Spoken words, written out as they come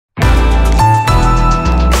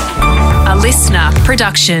listener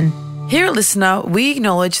production. Here at Listener, we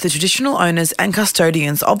acknowledge the traditional owners and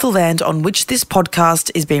custodians of the land on which this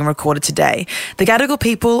podcast is being recorded today, the Gadigal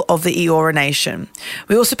people of the Eora Nation.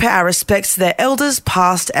 We also pay our respects to their elders,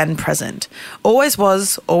 past and present. Always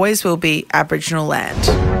was, always will be Aboriginal land.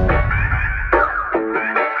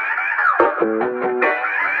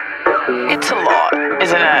 It's a lot,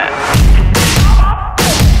 isn't it?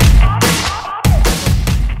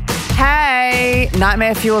 Hey,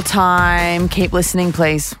 Nightmare Fuel time. Keep listening,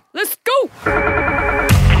 please. Let's go.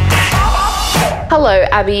 Hello,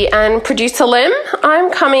 Abby and producer Lem.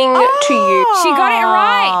 I'm coming to you. She got it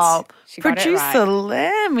right. Producer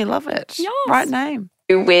Lem, we love it. Yes. Right name.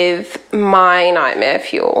 With my nightmare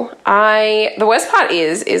fuel. The worst part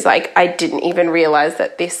is like I didn't even realize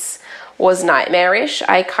that this was nightmarish.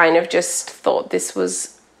 I kind of just thought this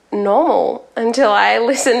was normal until I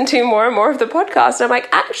listened to more and more of the podcast. And I'm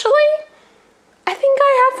like, actually, I think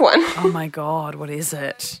I have one. Oh my God, what is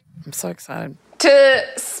it? I'm so excited. To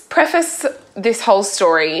preface this whole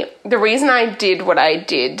story, the reason I did what I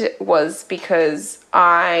did was because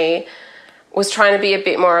I was trying to be a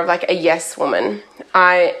bit more of like a yes woman.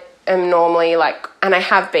 I am normally like, and I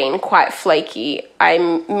have been quite flaky. I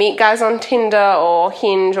meet guys on Tinder or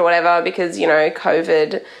Hinge or whatever because, you know,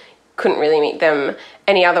 COVID, couldn't really meet them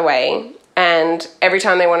any other way. And every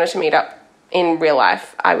time they wanted to meet up in real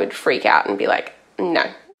life, I would freak out and be like, no.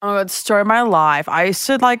 Oh my God, story of my life. I used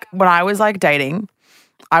to like, when I was like dating,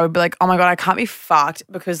 I would be like, oh my God, I can't be fucked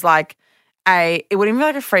because like, it wouldn't even be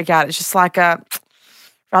like a freak out. It's just like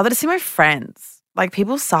rather to see my friends. Like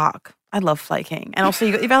people suck. I love flaking. And also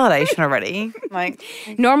you got your validation already. Like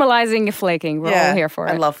Normalizing your flaking. We're all here for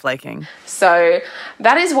it. I love flaking. So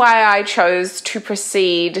that is why I chose to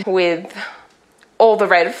proceed with all the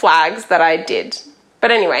red flags that I did. But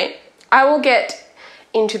anyway, I will get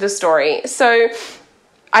into the story. So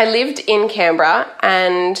I lived in Canberra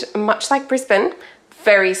and much like Brisbane,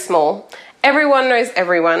 very small. Everyone knows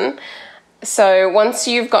everyone. So once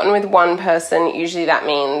you've gotten with one person, usually that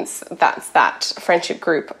means that's that friendship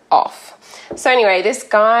group off. So anyway, this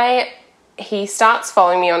guy, he starts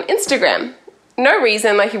following me on Instagram. No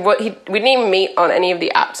reason, like we didn't even meet on any of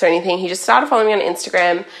the apps or anything. He just started following me on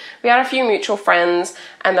Instagram. We had a few mutual friends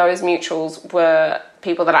and those mutuals were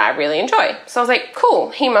people that I really enjoy. So I was like, cool,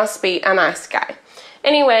 he must be a nice guy.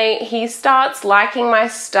 Anyway, he starts liking my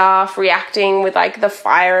stuff, reacting with like the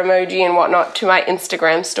fire emoji and whatnot to my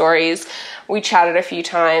Instagram stories. We chatted a few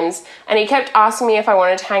times and he kept asking me if I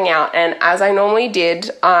wanted to hang out. And as I normally did,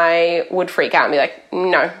 I would freak out and be like,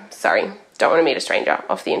 no, sorry, don't want to meet a stranger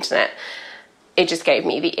off the internet. It just gave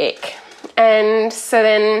me the ick. And so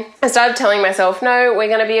then I started telling myself, no, we're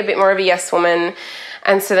going to be a bit more of a yes woman.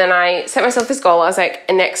 And so then I set myself this goal. I was like,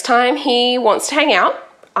 next time he wants to hang out,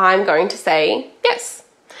 I'm going to say yes.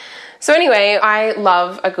 So anyway, I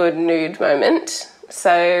love a good nude moment.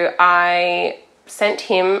 So I sent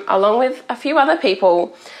him, along with a few other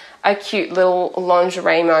people, a cute little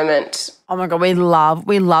lingerie moment. Oh my God, we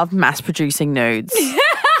love mass producing nudes.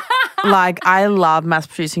 Like I love mass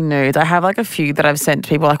producing nudes. I have like a few that I've sent to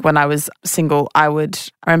people. Like when I was single, I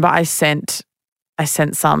remember I sent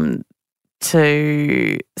some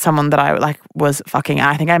to someone that I like was fucking. And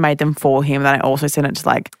I think I made them for him. Then I also sent it to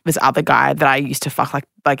like this other guy that I used to fuck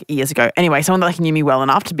like years ago. Anyway, someone that like knew me well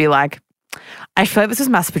enough to be like, I feel like this was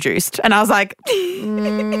mass produced. And I was like,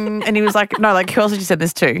 and he was like, no, like who else did you send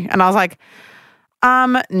this to? And I was like,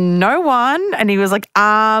 no one. And he was like,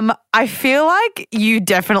 I feel like you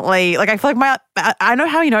definitely, like I feel like I know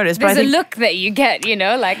how you noticed. There's but a look that you get, you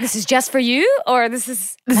know, like this is just for you or this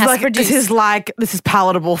is this is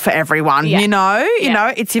palatable for everyone, Yeah. you know? You Yeah.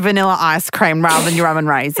 know, it's your vanilla ice cream rather than your rum and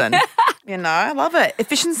raisin. You know, I love it.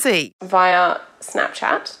 Efficiency. Via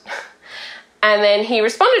Snapchat. And then he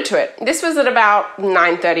responded to it. This was at about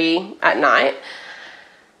 9:30 at night.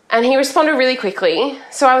 And he responded really quickly.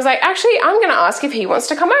 So I was like, actually, I'm going to ask if he wants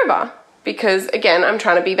to come over. Because, again, I'm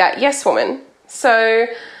trying to be that yes woman. So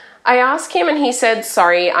I asked him and he said,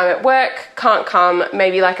 sorry, I'm at work, can't come,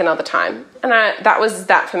 maybe like another time. And that was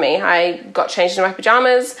that for me. I got changed into my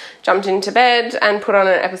pajamas, jumped into bed and put on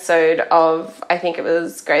an episode of, I think it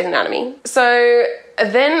was Grey's Anatomy. So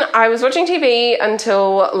then I was watching TV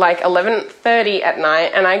until like 11:30 at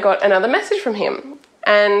night and I got another message from him.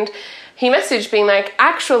 And he messaged being like,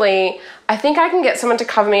 actually, I think I can get someone to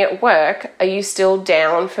cover me at work. Are you still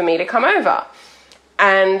down for me to come over?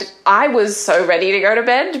 And I was so ready to go to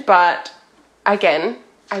bed, but again,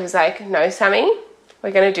 I was like, no, Sammy,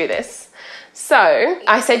 we're going to do this. So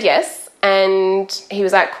I said yes, and he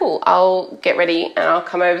was like, cool, I'll get ready and I'll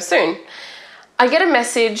come over soon. I get a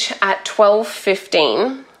message at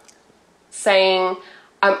 12:15 saying,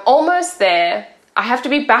 I'm almost there. I have to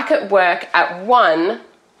be back at work at 1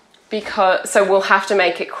 so we'll have to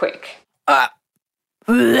make it quick. Bleh.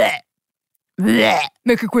 Bleh.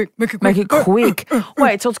 Make it quick. Make it quick.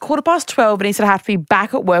 Wait, so it's 12:15 and he said I have to be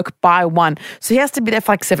back at work by 1. So he has to be there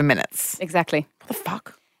for like 7 minutes. Exactly. What the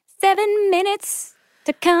fuck? 7 minutes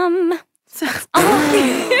to come. That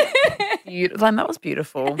was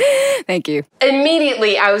beautiful. Thank you.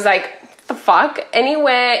 Immediately, I was like, the fuck?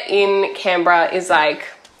 Anywhere in Canberra is like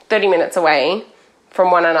 30 minutes away from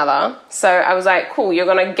one another. So I was like, cool, you're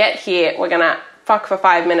going to get here. We're going to fuck for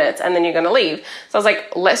 5 minutes and then you're going to leave. So I was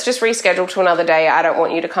like, let's just reschedule to another day. I don't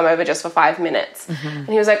want you to come over just for 5 minutes. Mm-hmm. And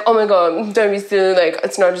he was like, oh my God, don't be silly. Like,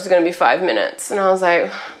 it's not just going to be 5 minutes. And I was like,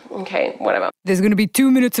 okay, whatever. There's going to be 2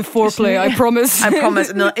 minutes of foreplay, I promise. I promise.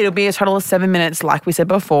 And it'll be a total of 7 minutes, like we said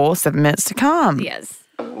before, 7 minutes to come. Yes.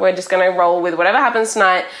 We're just going to roll with whatever happens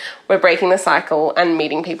tonight. We're breaking the cycle and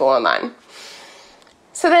meeting people online.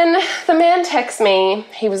 So then the man texts me.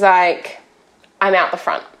 He was like, I'm out the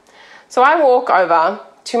front. So I walk over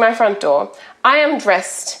to my front door. I am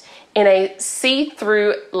dressed in a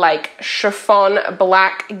see-through, like, chiffon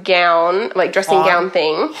black gown, like dressing gown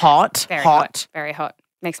thing. Hot. Very hot. Very hot.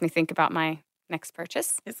 Makes me think about my next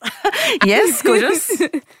purchase. Yes, gorgeous.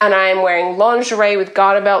 And I'm wearing lingerie with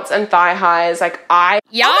garter belts and thigh highs. Like,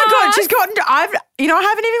 Yeah. Oh my God, she's gotten. I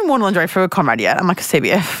haven't even worn lingerie for a comrade yet. I'm like a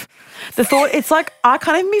CBF. The thought, it's like, I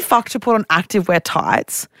can't even be fucked to put on activewear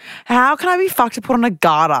tights. How can I be fucked to put on a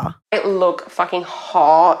garter? I look fucking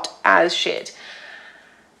hot as shit.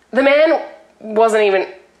 The man wasn't even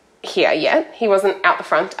here yet. He wasn't out the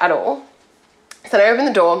front at all. So I opened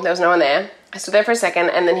the door. There was no one there. I stood there for a second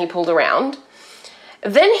and then he pulled around.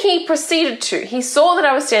 Then he saw that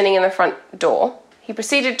I was standing in the front door. He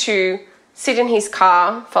proceeded to sit in his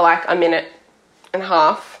car for like a minute and a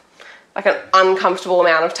half, like an uncomfortable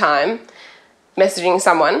amount of time, messaging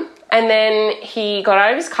someone. And then he got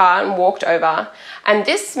out of his car and walked over. And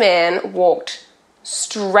this man walked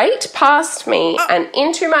straight past me and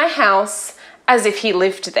into my house as if he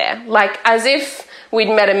lived there. Like as if we'd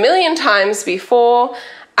met a million times before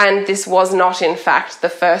and this was not, in fact, the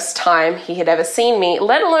first time he had ever seen me,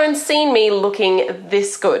 let alone seen me looking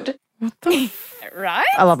this good. What the Right?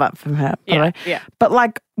 I love that from her. Yeah. But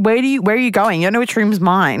like, where are you going? You don't know which room's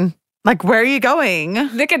mine. Like, where are you going?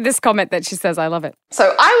 Look at this comment that she says, I love it.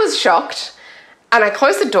 So I was shocked and I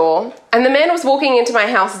closed the door and the man was walking into my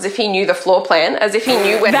house as if he knew the floor plan, as if he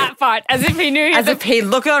knew where... That part, as if he knew... As if he'd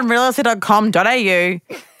look on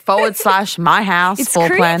realestate.com.au/my house it's floor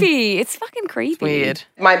plan. It's creepy. It's fucking creepy. Weird.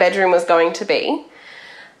 my bedroom was going to be.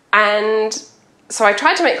 And so I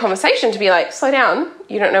tried to make conversation to be like, slow down,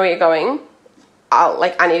 you don't know where you're going.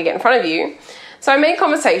 I need to get in front of you. So I made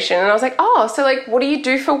conversation and I was like, oh, so like, what do you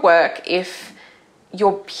do for work if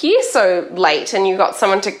you're here so late and you got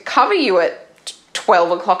someone to cover you at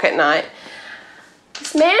 12 o'clock at night?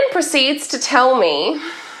 This man proceeds to tell me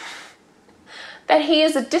that he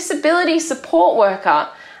is a disability support worker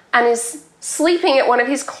and is sleeping at one of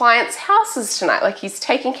his clients' houses tonight. Like he's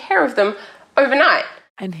taking care of them overnight.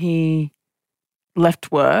 And he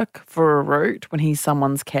left work for a route when he's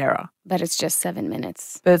someone's carer. But it's just 7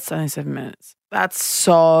 minutes. But it's only 7 minutes. That's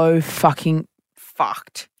so fucking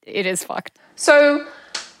fucked. It is fucked. So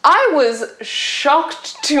I was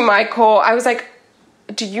shocked to my core. I was like,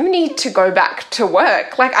 do you need to go back to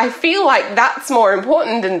work? Like, I feel like that's more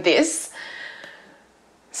important than this.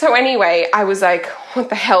 So anyway, I was like, what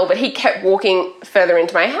the hell? But he kept walking further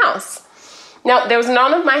into my house. Now, there was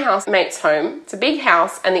none of my housemates home. It's a big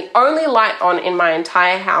house, and the only light on in my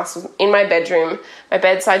entire house was in my bedroom, my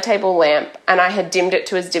bedside table lamp, and I had dimmed it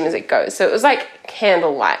to as dim as it goes. So it was like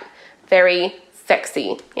candlelight, very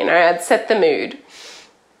sexy. You know, I'd set the mood.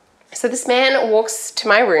 So this man walks to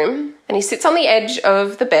my room, and he sits on the edge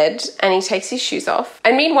of the bed, and he takes his shoes off.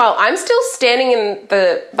 And meanwhile, I'm still standing in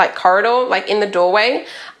the corridor, in the doorway.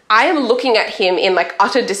 I am looking at him in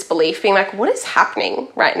utter disbelief, being like, what is happening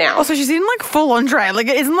right now? Also, she's in full lingerie. It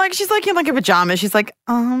isn't like she's in a pajamas. She's like,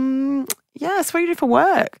 yes, what do you do for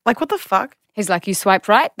work? What the fuck? He's like, you swipe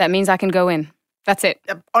right, that means I can go in. That's it.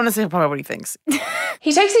 Honestly, probably what he thinks.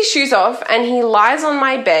 He takes his shoes off and he lies on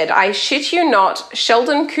my bed. I shit you not,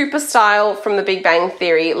 Sheldon Cooper style from The Big Bang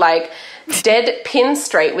Theory, dead pin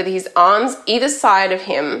straight with his arms either side of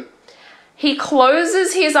him. He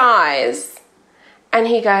closes his eyes and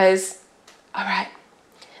he goes, all right,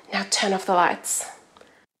 now turn off the lights.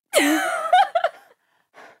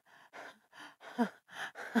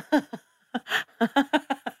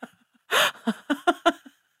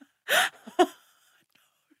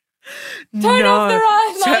 Turn off the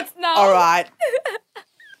lights now. All right.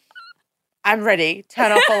 I'm ready.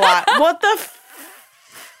 Turn off the light. What the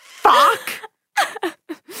fuck?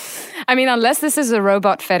 I mean, unless this is a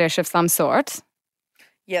robot fetish of some sort,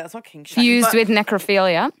 Yeah, that's not kink shaming. fused with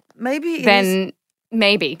necrophilia, maybe it then is.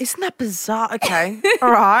 maybe. Isn't that bizarre? Okay.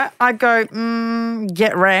 All right. I go,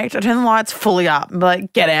 get wrecked. I turn the lights fully up and be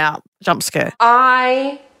like, get out. Jump scare.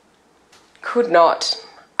 I could not.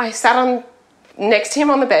 I sat on next to him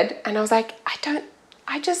on the bed and I was like, I don't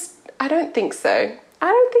think so. I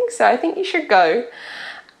don't think so. I think you should go.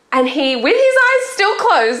 And he, with his eyes still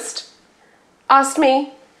closed, asked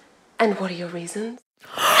me, and what are your reasons?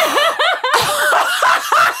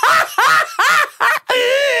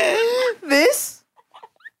 This?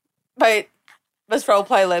 Wait. Let's role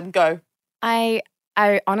play, Lem. Go. I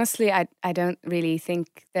honestly, I don't really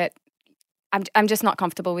think that, I'm just not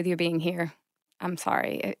comfortable with you being here. I'm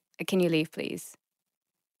sorry. Can you leave, please?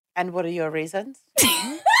 And what are your reasons?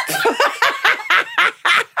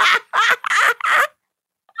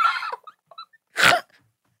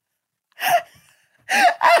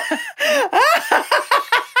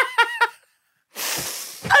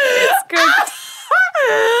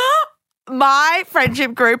 My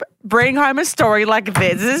friendship group bring home a story like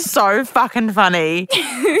this. This is so fucking funny.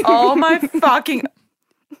 Oh my fucking...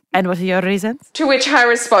 And what are your reasons? To which I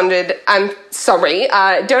responded, I'm sorry,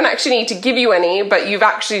 don't actually need to give you any, but you've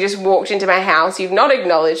actually just walked into my house, you've not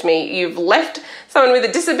acknowledged me, you've left someone with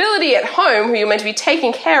a disability at home who you're meant to be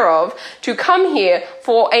taking care of to come here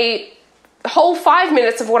for a whole 5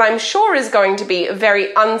 minutes of what I'm sure is going to be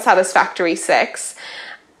very unsatisfactory sex,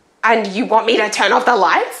 and you want me to turn off the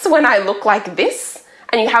lights when I look like this,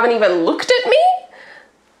 and you haven't even looked at me?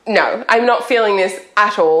 No, I'm not feeling this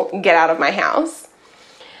at all. Get out of my house.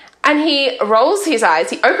 And he rolls his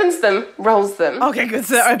eyes, he opens them, rolls them. Okay, good.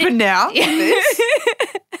 So they're open now.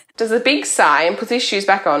 Does a big sigh and puts his shoes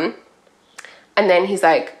back on. And then he's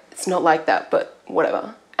like, it's not like that, but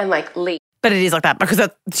whatever. And like, leave. But it is like that because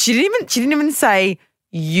she didn't even say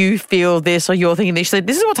you feel this or you're thinking this. She said,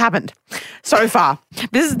 this is what's happened so far.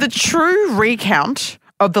 This is the true recount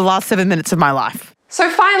of the last 7 minutes of my life.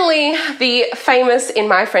 So finally, the famous in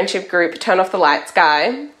my friendship group, turn off the lights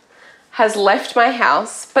guy, has left my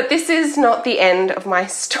house, but this is not the end of my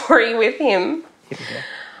story with him.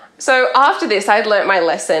 So after this, I'd learnt my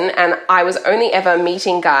lesson and I was only ever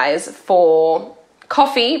meeting guys for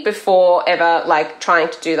coffee before ever like trying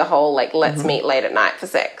to do the whole like let's meet late at night for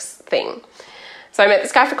sex thing. So I met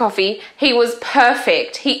this guy for coffee. He was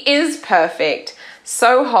perfect. He is perfect.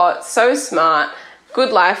 So hot, so smart,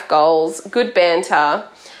 good life goals, good banter.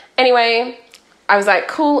 Anyway, I was like,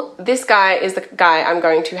 cool, this guy is the guy I'm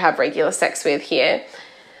going to have regular sex with here.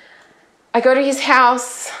 I go to his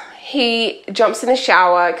house. He jumps in the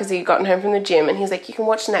shower because he'd gotten home from the gym and he's like, you can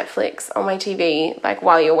watch Netflix on my TV like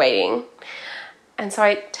while you're waiting. And so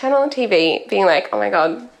I turn on the TV being like, oh my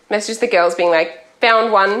God, messages the girls being like, found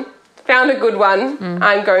a good one.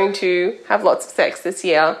 I'm going to have lots of sex this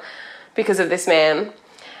year because of this man.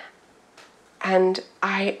 And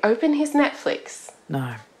I open his Netflix.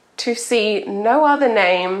 No. To see no other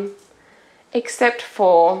name except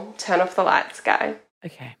for Turn Off the Lights guy.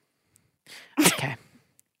 Okay.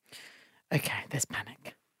 Okay, there's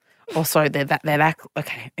panic. Also, they're back.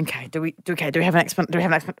 Okay. Do we have an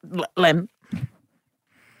explanation? Lem?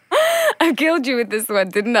 I killed you with this one,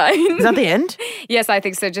 didn't I? Is that the end? Yes, I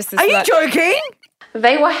think so. Just Are you joking?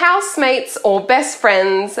 They were housemates or best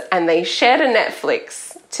friends and they shared a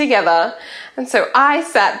Netflix together. And so I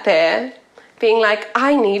sat there being like,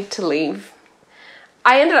 I need to leave.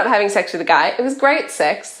 I ended up having sex with the guy. It was great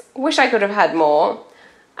sex. Wish I could have had more.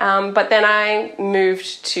 But then I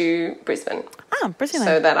moved to Brisbane. Oh, Brisbane.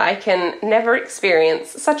 So that I can never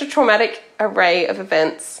experience such a traumatic array of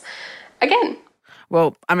events again.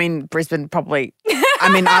 Well, I mean, Brisbane probably...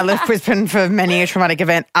 I left Brisbane for many a traumatic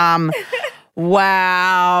event.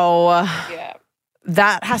 Wow. Yeah.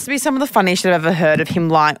 That has to be some of the funniest shit I've ever heard of him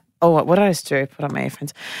lying... Oh, what did I just do? Put on my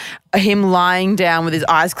earphones. Him lying down with his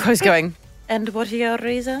eyes closed going, and what are your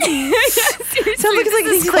reasons? Sounds like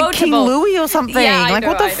he's like King Louis or something. Yeah, like, I know,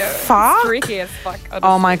 what the fuck? It's freaky as fuck. Honestly.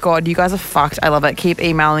 Oh my God, you guys are fucked. I love it. Keep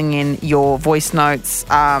emailing in your voice notes,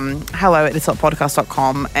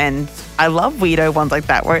 hello@thisotpodcast.com. And I love weirdo ones like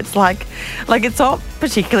that where it's like it's not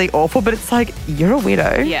particularly awful, but it's like, you're a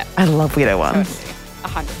weirdo. Yeah. I love weirdo ones. Totally.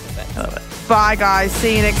 100%. I love it. Bye, guys.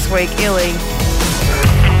 See you next week. Illy.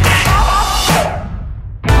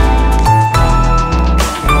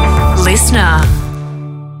 Listener.